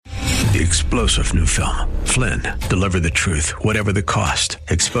The explosive new film, Flynn, deliver the truth, whatever the cost,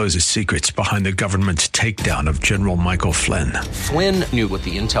 exposes secrets behind the government's takedown of General Michael Flynn. Flynn knew what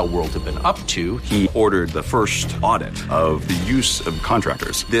the intel world had been up to. He ordered the first audit of the use of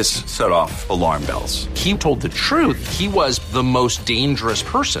contractors. This set off alarm bells. He told the truth. He was the most dangerous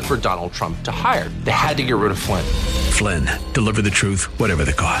person for Donald Trump to hire. They had to get rid of Flynn. Flynn, deliver the truth, whatever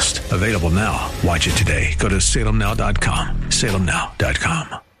the cost. Available now. Watch it today. Go to salemnow.com.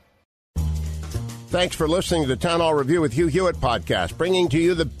 salemnow.com. Thanks for listening to the Town Hall Review with Hugh Hewitt podcast, bringing to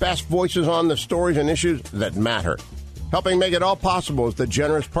you the best voices on the stories and issues that matter. Helping make it all possible is the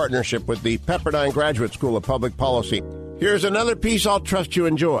generous partnership with the Pepperdine Graduate School of Public Policy. Here's another piece I'll trust you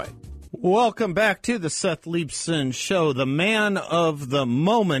enjoy. Welcome back to the Seth Leibsohn Show. The man of the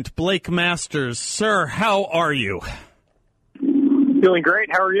moment, Blake Masters. Sir, how are you? Feeling great.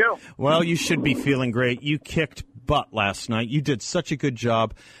 How are you? Well, you should be feeling great. You kicked butt last night. You did such a good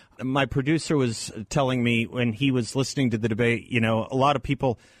job. My producer was telling me when he was listening to the debate, you know, a lot of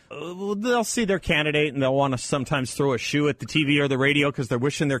people, they'll see their candidate and they'll want to sometimes throw a shoe at the TV or the radio because they're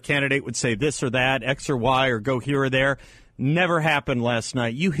wishing their candidate would say this or that, X or Y, or go here or there. Never happened last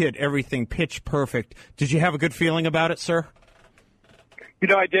night. You hit everything pitch perfect. Did you have a good feeling about it, sir? You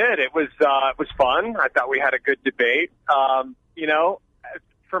know, I did. It was fun. I thought we had a good debate. You know,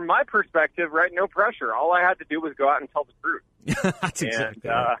 from my perspective, right, no pressure. All I had to do was go out and tell the truth. That's exactly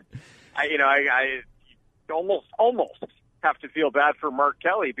right. I almost have to feel bad for Mark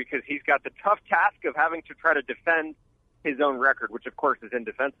Kelly because he's got the tough task of having to try to defend his own record, which, of course, is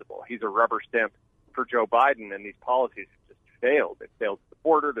indefensible. He's a rubber stamp for Joe Biden, and these policies have just failed. They've failed with the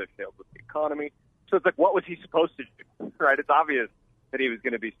border. They've failed with the economy. So it's like, what was he supposed to do, right? It's obvious that he was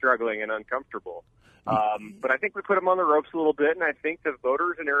going to be struggling and uncomfortable. But I think we put him on the ropes a little bit, and I think the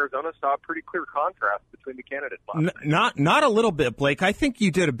voters in Arizona saw a pretty clear contrast between the candidates last night. Not a little bit, Blake. I think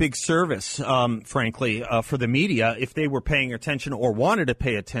you did a big service, frankly, for the media, if they were paying attention or wanted to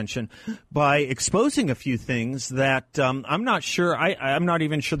pay attention, by exposing a few things that I'm not sure, I'm not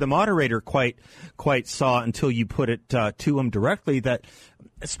even sure the moderator quite saw until you put it to him directly, that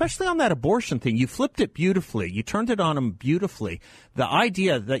especially on that abortion thing, you flipped it beautifully. You turned it on him beautifully. The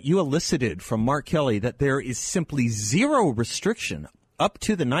idea that you elicited from Mark Kelly that there is simply zero restriction up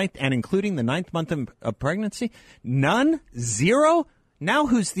to the 9th and including the 9th month of pregnancy, none, zero. Now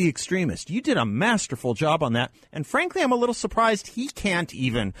who's the extremist? You did a masterful job on that. And frankly, I'm a little surprised he can't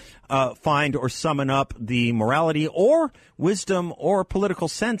even find or summon up the morality or wisdom or political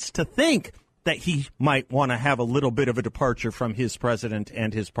sense to think that he might want to have a little bit of a departure from his president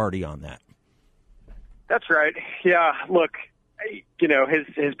and his party on that. That's right. Yeah, look, you know,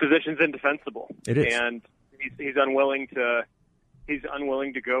 his position's indefensible. It is. And he's unwilling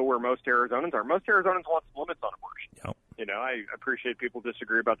to go where most Arizonans are. Most Arizonans want some limits on abortion. Yep. You know, I appreciate people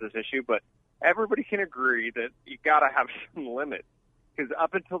disagree about this issue, but everybody can agree that you got to have some limits, because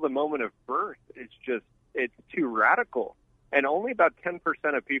up until the moment of birth, it's too radical. And only about 10%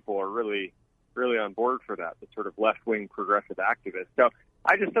 of people are really on board for that, the sort of left-wing progressive activists. So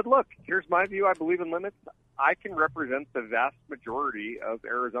I just said, look, here's my view. I believe in limits. I can represent the vast majority of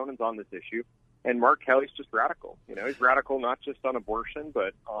Arizonans on this issue. And Mark Kelly's just radical. You know, he's radical not just on abortion,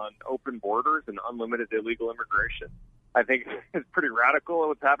 but on open borders and unlimited illegal immigration. I think it's pretty radical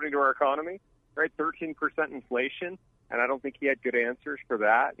what's happening to our economy, right? 13% inflation. And I don't think he had good answers for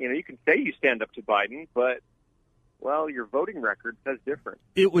that. You know, you can say you stand up to Biden, but well, your voting record says different.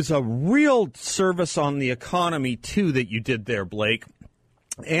 It was a real service on the economy, too, that you did there, Blake,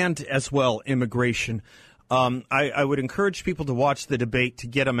 and as well, immigration. I would encourage people to watch the debate to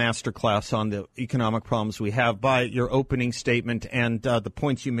get a masterclass on the economic problems we have by your opening statement and the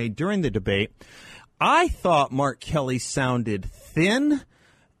points you made during the debate. I thought Mark Kelly sounded thin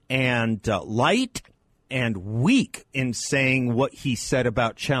and light and weak in saying what he said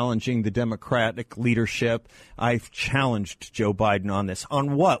about challenging the Democratic leadership. I've challenged Joe Biden on this.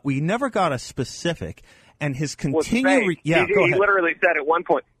 On what? We never got a specific. And his continuing... He literally said at one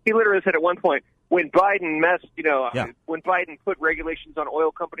point, when Biden when Biden put regulations on oil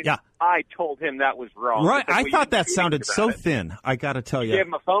companies, I told him that was wrong. Right. I thought that sounded so thin, I got to tell you. You gave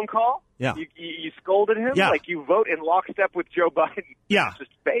him a phone call? Yeah. You scolded him? Yeah. Like you vote in lockstep with Joe Biden. Yeah. It's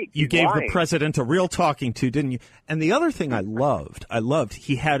just fake. You gave the president a real talking to, didn't you? And the other thing I loved,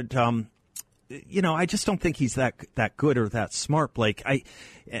 he had, I just don't think he's that good or that smart, Blake.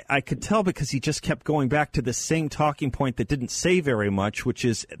 I could tell because he just kept going back to the same talking point that didn't say very much, which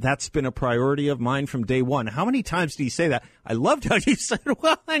is that's been a priority of mine from day one. How many times did he say that? I loved how you said,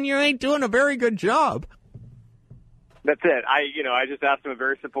 well, then you ain't doing a very good job. That's it. I just asked him a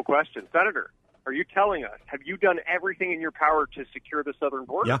very simple question. Senator, are you telling us, have you done everything in your power to secure the southern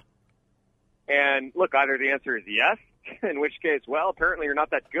border? Yeah. And look, either the answer is yes, in which case, well, apparently you're not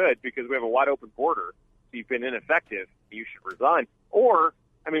that good because we have a wide open border. So you've been ineffective. You should resign. Or,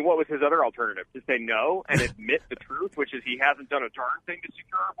 I mean, what was his other alternative? To say no and admit the truth, which is he hasn't done a darn thing to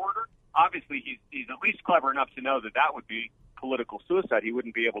secure our border? Obviously, he's at least clever enough to know that that would be political suicide. He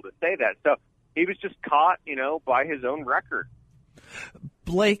wouldn't be able to say that. So he was just caught, by his own record.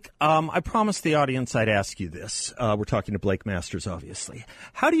 Blake, I promised the audience I'd ask you this. We're talking to Blake Masters, obviously.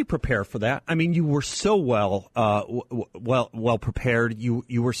 How do you prepare for that? I mean, you were so well prepared.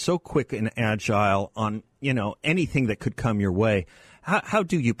 You were so quick and agile on, anything that could come your way. How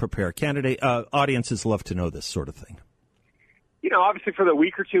do you prepare? Audiences love to know this sort of thing. Obviously for the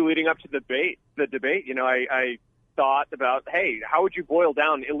week or two leading up to the debate, I thought about, hey, how would you boil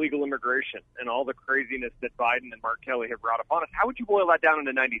down illegal immigration and all the craziness that Biden and Mark Kelly have brought upon us? How would you boil that down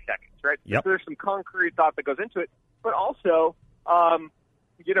into 90 seconds, right? Yep. So there's some concrete thought that goes into it. But also, I've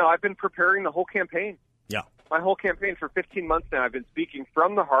been preparing the whole campaign. Yeah. My whole campaign for 15 months now. I've been speaking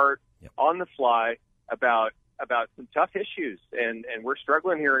from the heart, on the fly, about some tough issues. And we're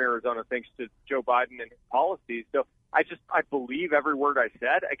struggling here in Arizona thanks to Joe Biden and his policies. So I believe every word I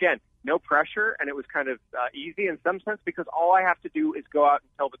said. Again, no pressure, and it was kind of easy in some sense because all I have to do is go out and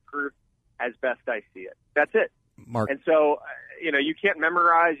tell the truth as best I see it. That's it. Mark. And so, you can't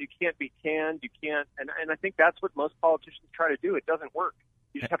memorize, you can't be canned, you can't, and I think that's what most politicians try to do. It doesn't work.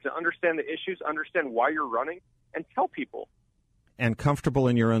 You just have to understand the issues, understand why you're running, and tell people. And comfortable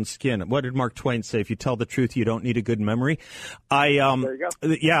in your own skin. What did Mark Twain say? If you tell the truth, you don't need a good memory. There you go.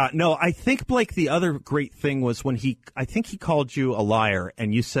 Yeah, no, I think, Blake, the other great thing was when I think he called you a liar,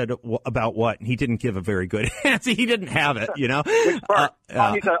 and you said about what, and he didn't give a very good answer. He didn't have it, Which part?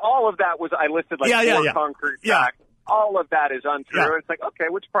 He said all of that was, I listed four concrete facts. All of that is untrue. Yeah. It's like, okay,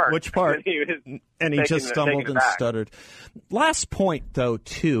 which part? Which part? And he just stumbled and stuttered. Last point, though,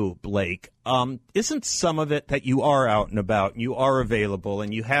 too, Blake, isn't some of it that you are out and about, you are available,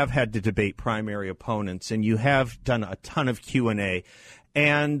 and you have had to debate primary opponents, and you have done a ton of Q&A,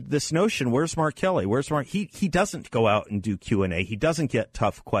 and this notion, where's Mark Kelly? Where's Mark? He doesn't go out and do Q&A. He doesn't get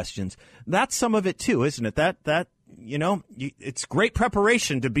tough questions. That's some of it, too, isn't it? That it's great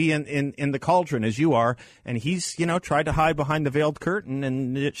preparation to be in the cauldron as you are, and he's, tried to hide behind the veiled curtain,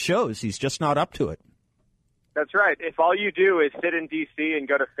 and it shows. He's just not up to it. That's right. If all you do is sit in D.C. and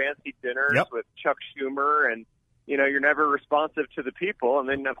go to fancy dinners with Chuck Schumer and, you're never responsive to the people, and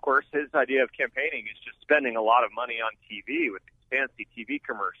then, of course, his idea of campaigning is just spending a lot of money on TV with fancy TV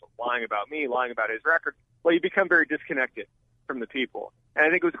commercials, lying about me, lying about his record, well, you become very disconnected from the people. And I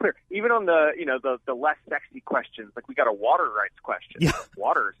think it was clear, even on the less sexy questions, like we got a water rights question. Yeah.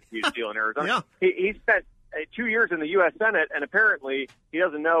 Water is a huge deal in Arizona. Yeah. He spent 2 years in the U.S. Senate, and apparently he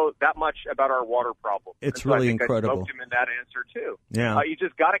doesn't know that much about our water problem. It's really incredible. I smoked him in that answer, too. Yeah. You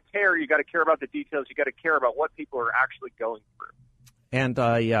just got to care. You got to care about the details. You got to care about what people are actually going through. And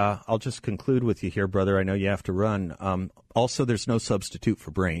I'll just conclude with you here, brother. I know you have to run. Also, there's no substitute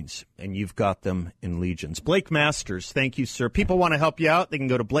for brains, and you've got them in legions. Blake Masters, thank you, sir. People want to help you out. They can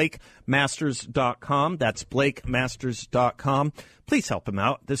go to BlakeMasters.com. That's BlakeMasters.com. Please help him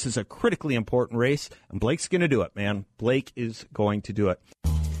out. This is a critically important race, and Blake's going to do it, man. Blake is going to do it.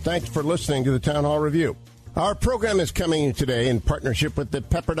 Thanks for listening to the Town Hall Review. Our program is coming today in partnership with the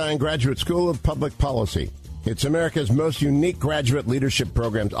Pepperdine Graduate School of Public Policy. It's America's most unique graduate leadership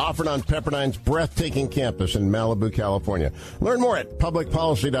programs offered on Pepperdine's breathtaking campus in Malibu, California. Learn more at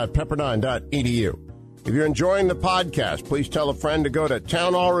publicpolicy.pepperdine.edu. If you're enjoying the podcast, please tell a friend to go to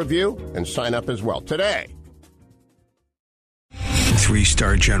Town Hall Review and sign up as well today.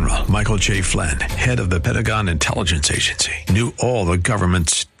 3-star General Michael J. Flynn, head of the Pentagon Intelligence Agency, knew all the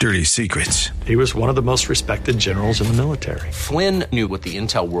government's dirty secrets. He was one of the most respected generals in the military. Flynn knew what the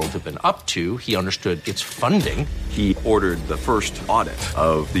intel world had been up to. He understood its funding. He ordered the first audit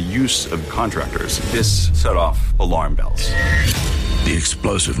of the use of contractors. This set off alarm bells. The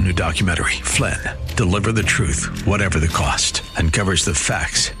explosive new documentary, Flynn, Deliver the Truth, Whatever the Cost, uncovers the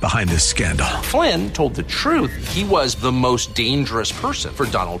facts behind this scandal. Flynn told the truth. He was the most dangerous person for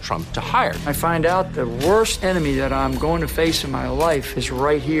Donald Trump to hire. I find out the worst enemy that I'm going to face in my life is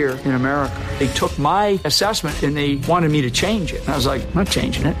right here in America. They took my assessment and they wanted me to change it. And I was like, I'm not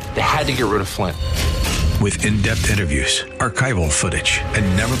changing it. They had to get rid of Flynn. With in-depth interviews, archival footage, and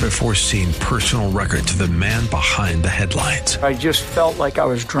never-before-seen personal records of the man behind the headlines. I just felt like I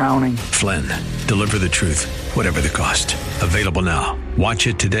was drowning. Flynn, Deliver the Truth, Whatever the Cost. Available now. Watch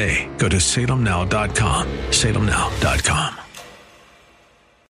it today. Go to salemnow.com. salemnow.com.